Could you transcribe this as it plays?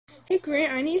Hey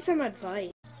Grant, I need some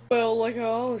advice. Well, like I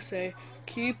always say,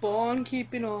 keep on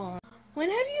keeping on. When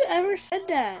have you ever said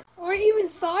that? Or even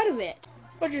thought of it?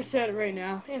 I just said it right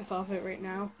now, and thought of it right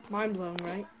now. Mind blown,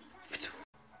 right?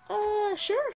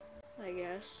 Sure. I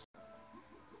guess.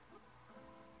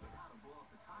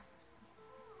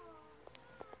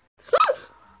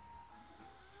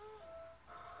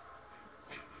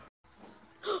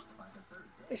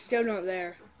 It's still not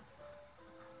there.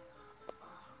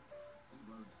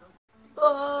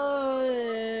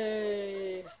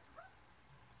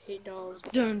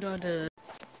 $8. Dun dun dun.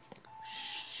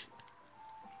 Shh.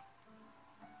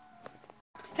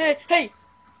 Hey, hey!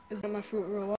 Is that my fruit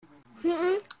roll up?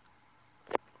 Mm-mm.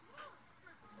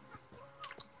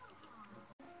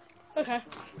 Okay.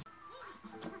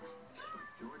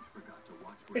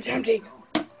 It's empty.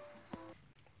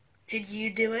 Did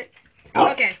you do it?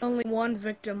 Okay. Only one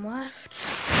victim left.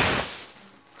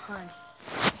 Honey.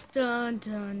 Dun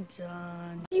dun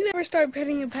dun. You ever start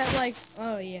petting a pet like,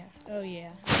 oh yeah, oh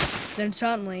yeah. Then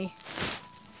suddenly,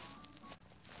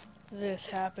 this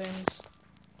happens.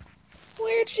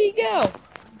 Where'd she go?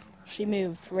 She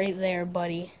moved right there,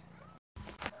 buddy.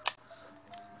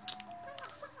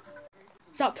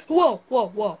 Stop. Whoa, whoa,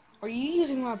 whoa. Are you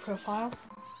using my profile?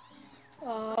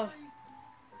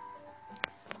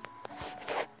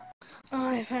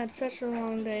 I've had such a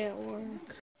long day at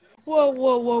work. Whoa,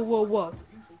 whoa, whoa, whoa, whoa.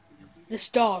 This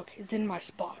dog is in my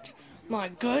spot. My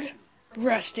good,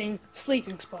 resting,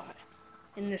 sleeping spot.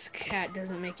 And this cat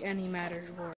doesn't make any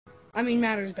matters worse.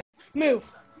 Matters better.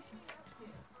 Move!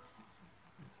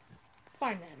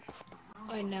 Fine then.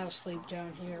 I now sleep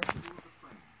down here.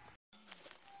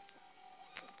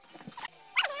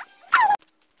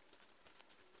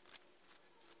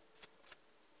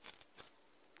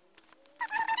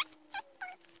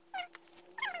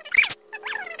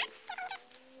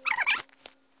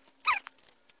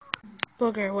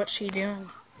 Booger, what's she doing?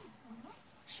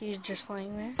 She's just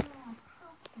laying there.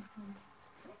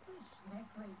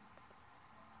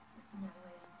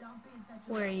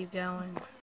 Where are you going?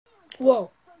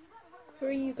 Whoa. Who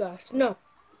are you guys? No.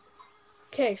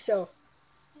 Okay, so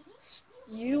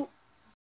you